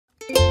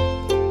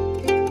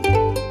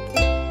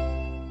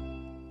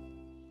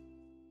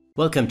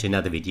Welcome to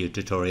another video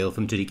tutorial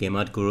from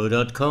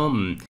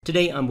 2dgameartguru.com.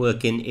 Today I'm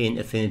working in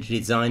Affinity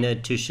Designer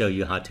to show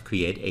you how to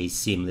create a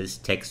seamless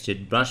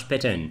textured brush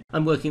pattern.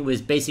 I'm working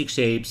with basic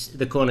shapes,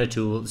 the corner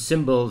tool,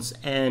 symbols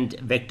and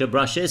vector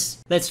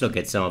brushes. Let's look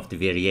at some of the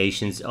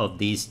variations of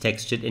these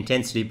textured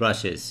intensity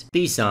brushes.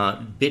 These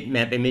are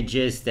bitmap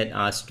images that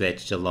are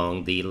stretched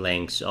along the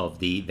lengths of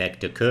the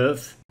vector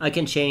curve. I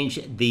can change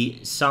the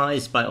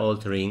size by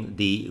altering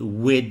the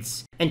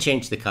width and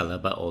change the color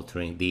by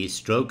altering the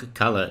stroke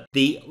color.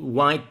 The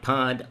white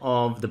part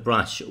of the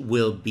brush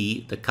will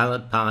be the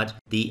colored part,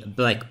 the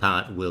black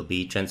part will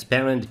be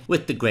transparent,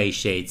 with the gray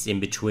shades in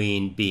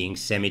between being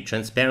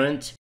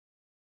semi-transparent.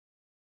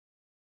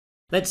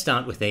 Let's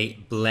start with a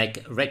black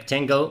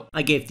rectangle.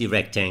 I gave the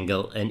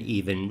rectangle an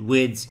even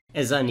width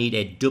as I need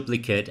a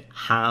duplicate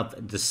half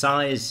the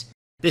size.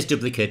 This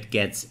duplicate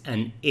gets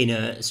an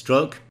inner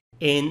stroke.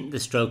 In the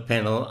stroke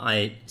panel,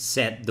 I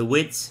set the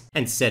width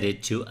and set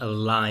it to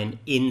align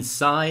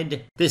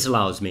inside. This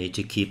allows me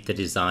to keep the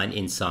design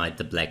inside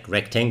the black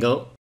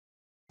rectangle.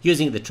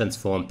 Using the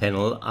transform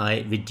panel,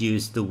 I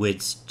reduce the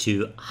width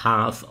to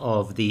half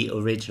of the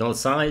original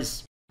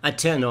size. I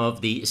turn off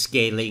the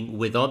scaling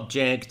with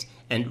object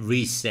and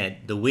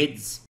reset the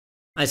width.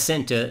 I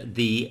center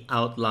the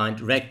outlined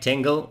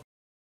rectangle.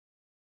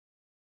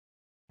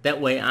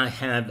 That way I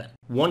have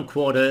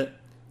 1/4,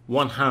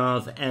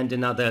 1/2 and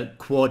another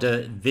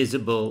quarter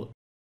visible.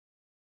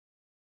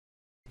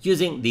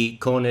 Using the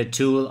corner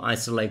tool, I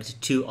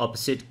select two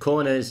opposite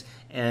corners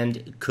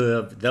and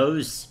curve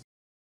those.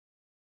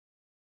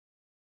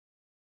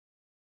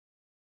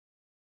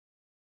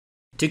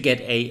 To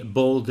get a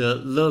bolder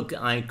look,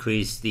 I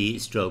increase the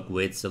stroke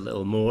width a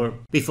little more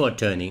before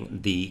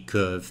turning the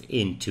curve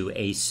into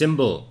a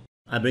symbol.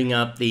 I bring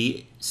up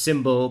the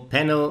symbol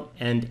panel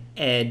and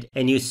add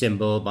a new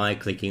symbol by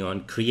clicking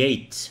on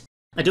Create.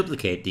 I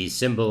duplicate the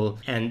symbol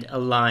and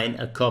align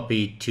a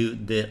copy to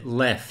the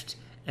left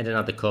and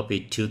another copy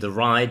to the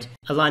right,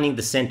 aligning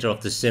the center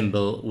of the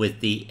symbol with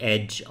the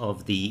edge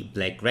of the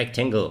black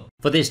rectangle.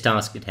 For this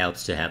task, it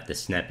helps to have the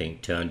snapping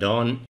turned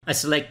on. I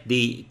select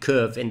the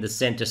curve in the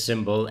center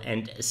symbol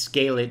and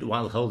scale it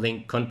while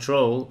holding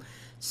Ctrl,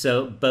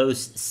 so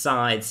both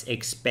sides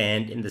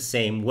expand in the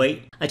same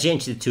way. I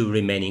change the two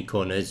remaining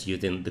corners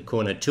using the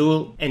corner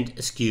tool and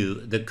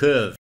skew the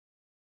curve.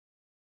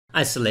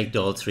 I select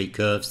all three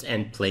curves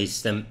and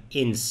place them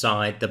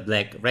inside the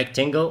black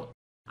rectangle.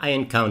 I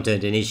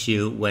encountered an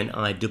issue when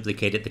I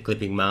duplicated the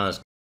clipping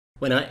mask.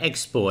 When I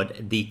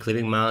export the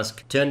clipping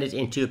mask, turn it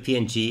into a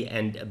PNG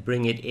and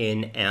bring it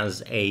in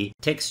as a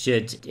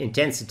textured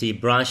intensity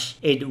brush,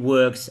 it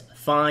works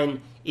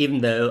fine. Even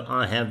though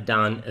I have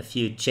done a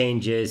few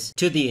changes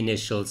to the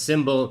initial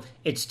symbol,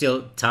 it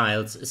still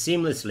tiles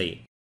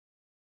seamlessly.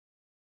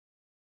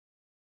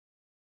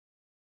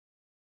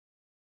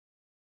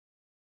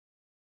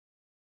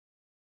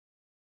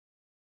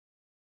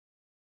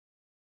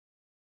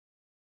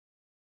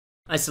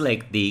 I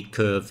select the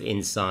curve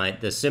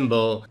inside the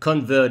symbol,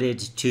 convert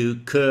it to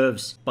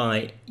curves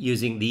by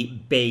using the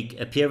bake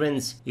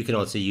appearance. You can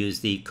also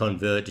use the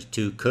convert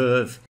to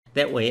curve.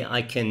 That way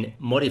I can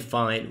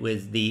modify it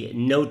with the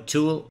node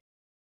tool.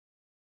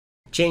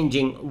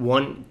 Changing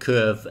one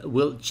curve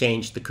will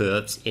change the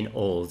curves in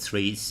all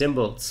three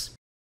symbols.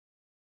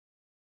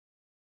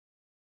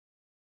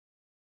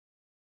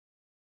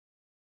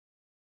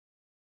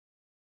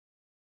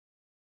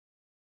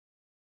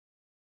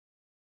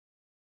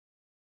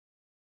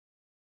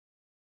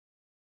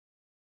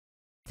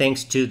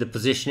 Thanks to the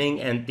positioning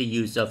and the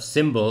use of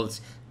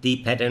symbols, the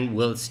pattern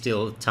will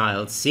still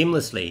tile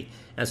seamlessly,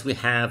 as we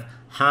have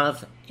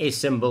half a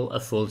symbol, a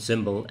full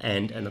symbol,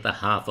 and another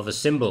half of a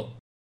symbol.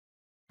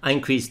 I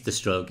increase the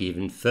stroke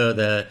even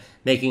further,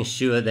 making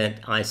sure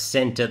that I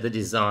center the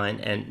design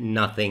and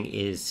nothing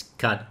is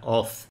cut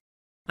off.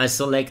 I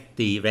select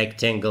the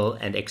rectangle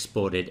and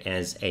export it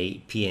as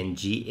a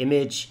PNG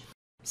image,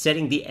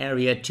 setting the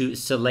area to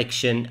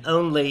selection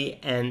only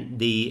and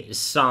the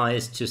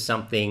size to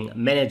something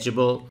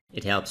manageable.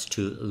 It helps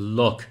to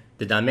lock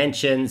the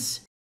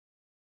dimensions.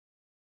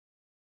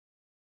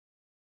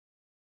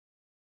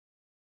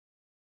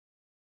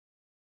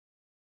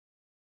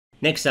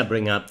 Next, I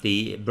bring up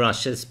the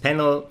brushes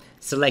panel,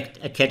 select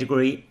a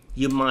category.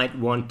 You might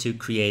want to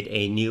create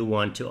a new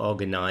one to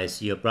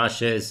organize your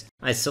brushes.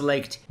 I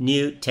select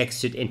New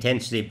Textured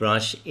Intensity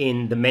Brush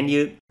in the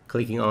menu,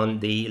 clicking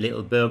on the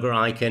little burger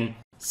icon.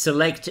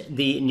 Select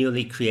the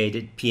newly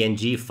created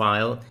PNG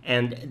file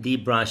and the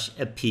brush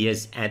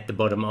appears at the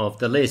bottom of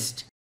the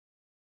list.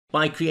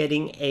 By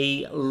creating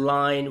a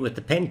line with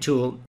the pen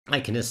tool,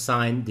 I can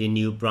assign the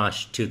new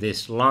brush to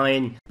this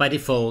line. By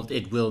default,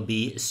 it will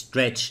be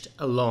stretched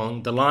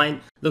along the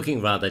line,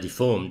 looking rather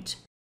deformed.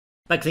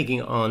 By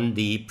clicking on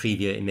the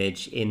preview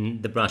image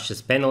in the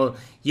brushes panel,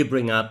 you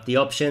bring up the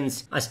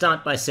options. I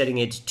start by setting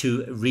it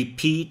to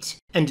repeat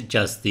and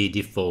adjust the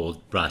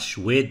default brush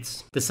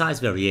width. The size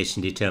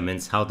variation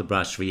determines how the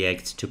brush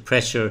reacts to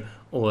pressure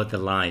or the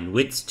line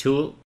width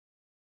tool.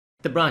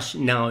 The brush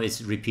now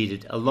is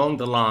repeated along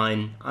the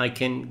line. I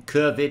can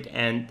curve it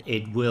and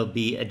it will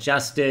be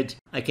adjusted.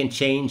 I can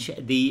change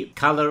the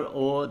color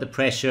or the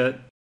pressure,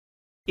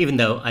 even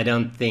though I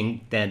don't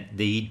think that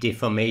the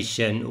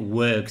deformation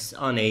works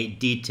on a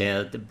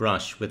detailed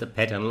brush with a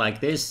pattern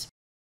like this.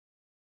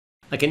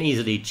 I can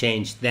easily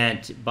change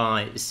that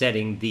by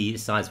setting the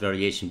size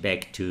variation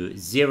back to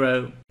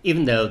 0.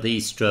 Even though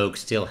the stroke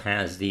still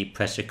has the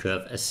pressure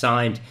curve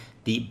assigned,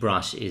 the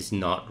brush is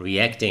not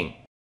reacting.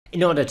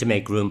 In order to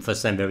make room for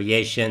some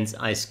variations,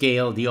 I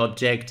scale the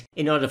object.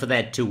 In order for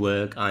that to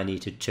work, I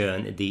need to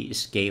turn the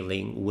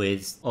scaling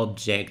with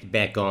object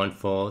back on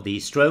for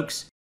the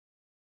strokes.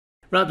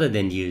 Rather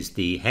than use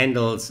the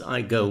handles,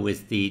 I go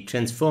with the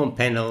transform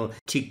panel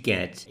to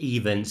get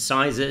even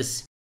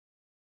sizes.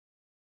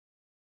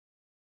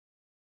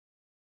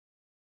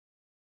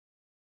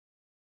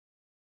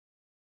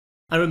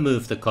 I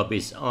remove the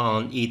copies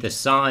on either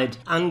side,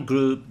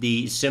 ungroup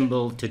the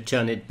symbol to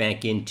turn it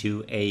back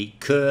into a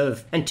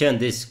curve, and turn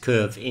this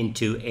curve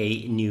into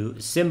a new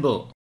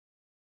symbol.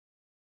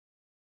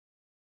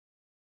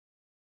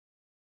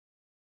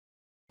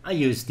 I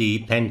use the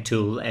pen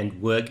tool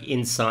and work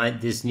inside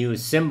this new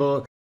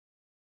symbol.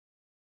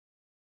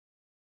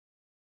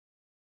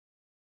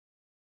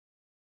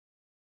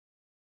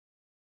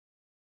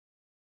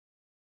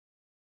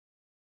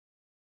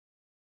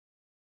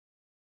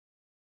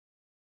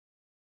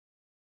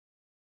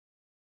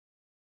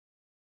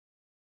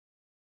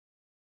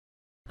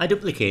 I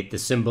duplicate the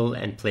symbol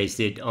and place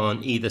it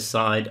on either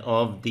side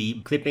of the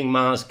clipping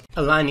mask,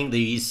 aligning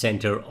the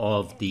center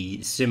of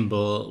the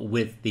symbol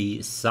with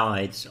the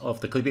sides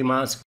of the clipping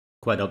mask.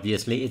 Quite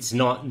obviously, it's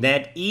not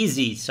that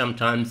easy.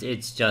 Sometimes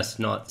it's just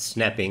not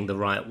snapping the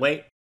right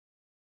way.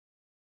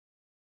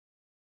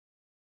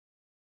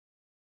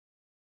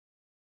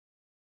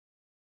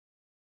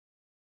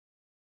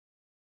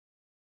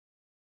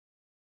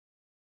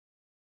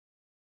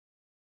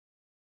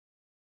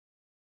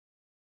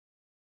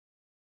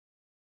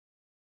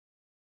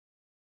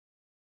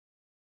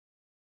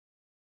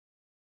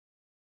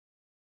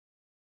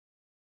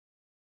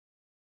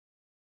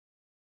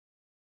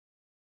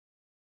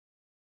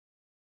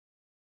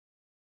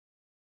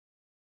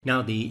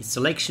 Now the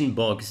selection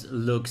box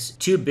looks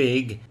too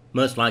big,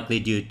 most likely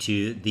due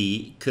to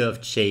the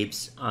curved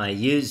shapes I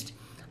used.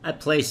 I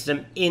placed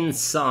them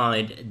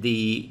inside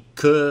the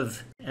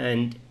curve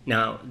and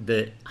now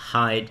the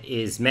height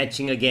is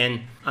matching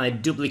again. I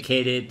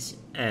duplicate it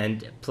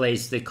and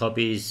place the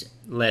copies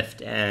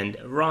left and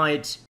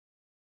right.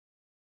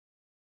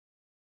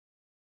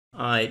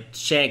 I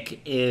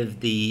check if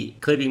the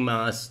clipping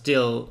mask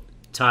still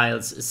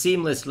tiles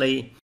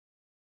seamlessly.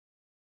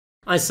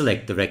 I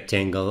select the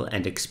rectangle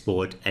and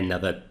export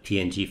another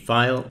PNG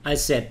file. I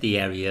set the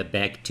area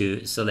back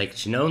to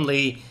selection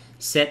only,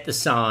 set the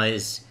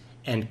size,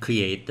 and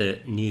create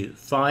the new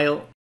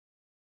file.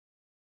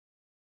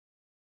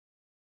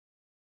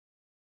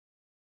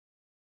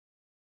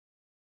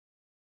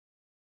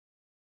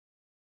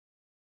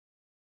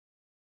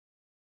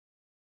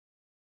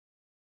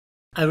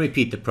 I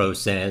repeat the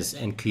process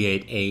and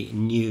create a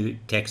new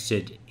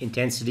textured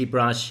intensity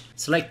brush,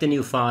 select the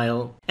new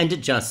file, and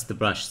adjust the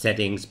brush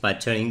settings by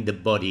turning the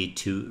body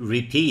to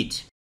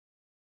repeat.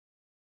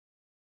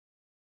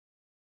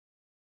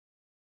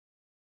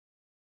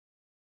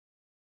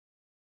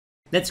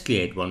 Let's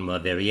create one more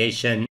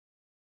variation.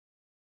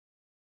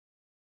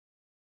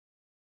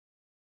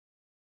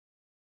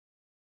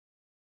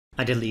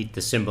 I delete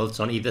the symbols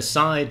on either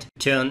side,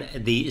 turn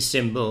the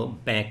symbol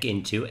back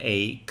into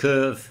a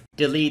curve,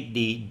 delete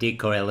the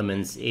decor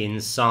elements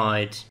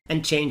inside,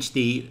 and change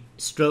the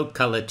stroke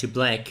color to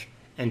black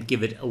and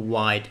give it a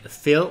white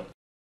fill.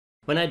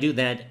 When I do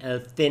that, a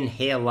thin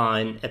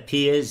hairline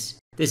appears.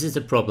 This is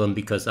a problem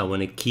because I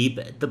want to keep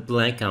the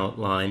black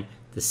outline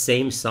the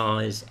same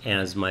size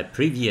as my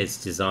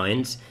previous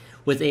designs,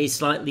 with a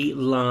slightly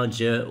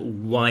larger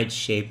white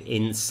shape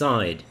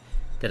inside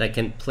that I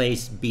can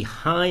place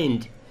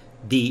behind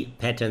the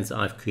patterns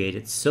I've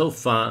created so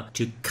far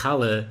to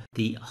color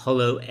the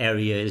hollow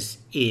areas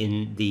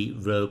in the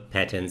row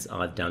patterns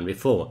I've done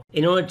before.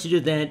 In order to do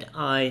that,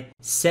 I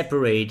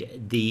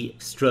separate the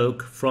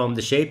stroke from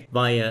the shape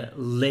via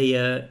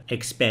layer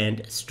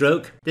expand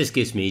stroke. This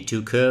gives me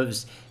two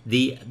curves,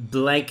 the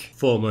black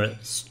former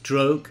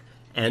stroke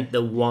and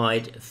the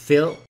white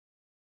fill.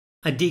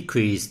 I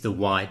decrease the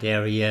white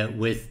area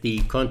with the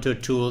contour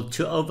tool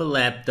to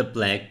overlap the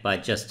black by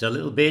just a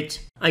little bit.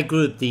 I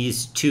group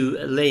these two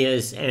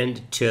layers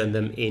and turn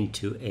them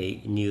into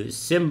a new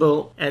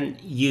symbol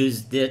and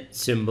use that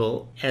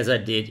symbol as I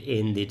did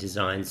in the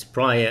designs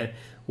prior,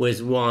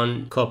 with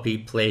one copy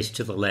placed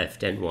to the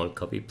left and one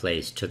copy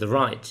placed to the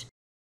right.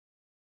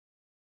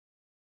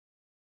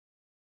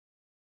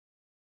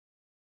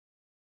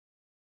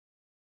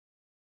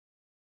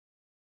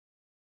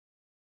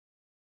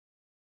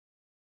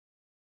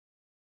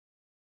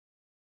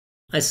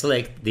 I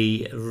select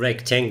the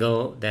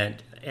rectangle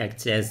that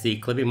acts as the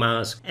clipping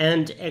mask,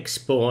 and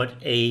export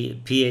a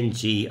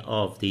PNG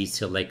of the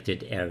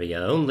selected area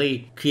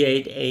only.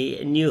 Create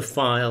a new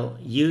file,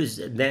 use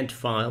that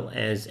file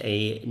as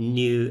a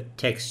new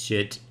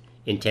textured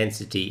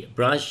intensity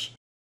brush.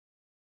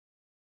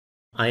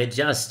 I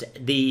adjust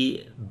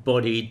the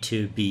body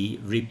to be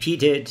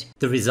repeated.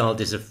 The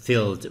result is a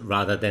filled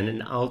rather than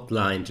an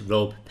outlined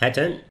rope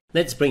pattern.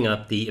 Let's bring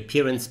up the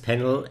appearance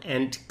panel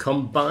and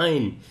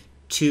combine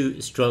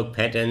two stroke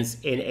patterns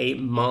in a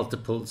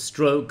multiple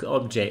stroke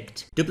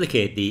object.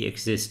 Duplicate the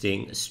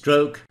existing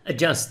stroke,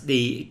 adjust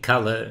the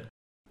color,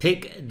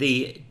 pick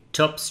the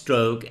top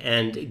stroke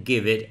and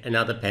give it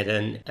another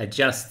pattern,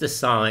 adjust the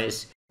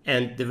size,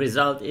 and the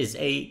result is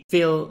a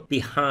fill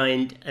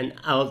behind an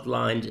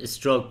outlined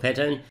stroke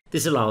pattern.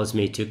 This allows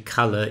me to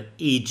color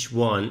each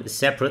one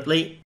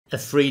separately, a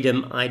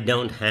freedom I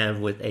don't have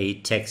with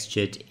a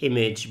textured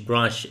image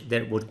brush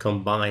that would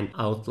combine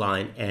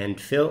outline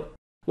and fill.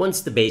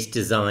 Once the base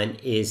design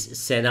is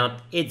set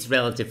up, it's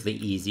relatively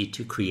easy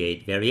to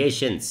create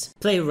variations.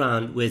 Play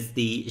around with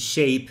the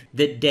shape,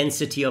 the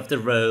density of the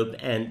robe,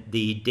 and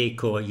the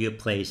decor you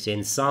place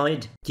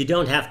inside. You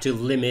don't have to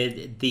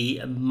limit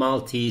the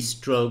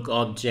multi-stroke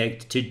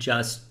object to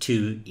just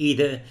two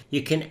either.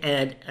 You can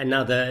add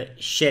another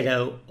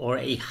shadow or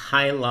a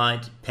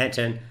highlight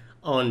pattern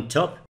on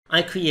top.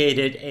 I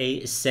created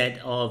a set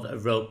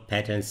of rope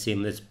pattern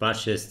seamless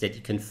brushes that you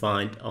can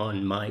find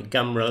on my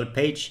Gumroad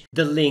page.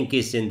 The link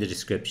is in the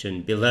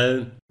description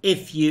below.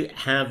 If you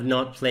have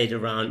not played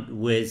around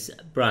with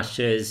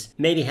brushes,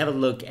 maybe have a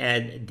look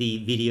at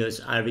the videos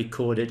I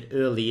recorded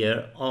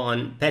earlier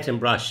on pattern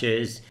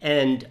brushes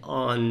and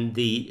on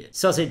the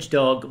sausage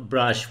dog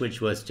brush, which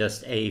was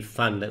just a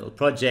fun little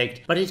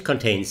project, but it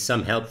contains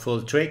some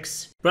helpful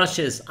tricks.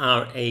 Brushes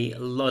are a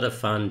lot of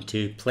fun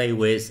to play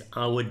with.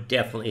 I would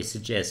definitely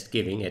suggest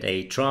giving it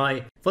a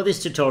try. For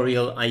this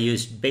tutorial, I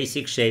used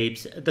basic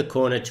shapes, the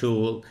corner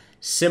tool,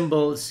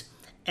 symbols,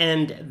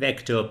 and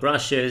vector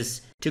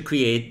brushes to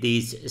create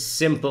these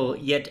simple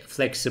yet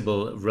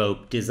flexible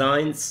rope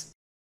designs.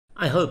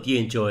 I hope you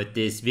enjoyed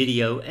this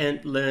video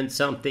and learned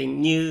something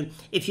new.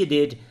 If you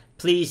did,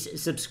 please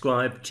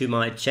subscribe to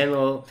my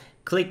channel,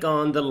 click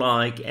on the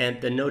like and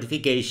the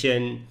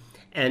notification,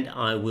 and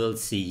I will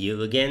see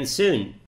you again soon.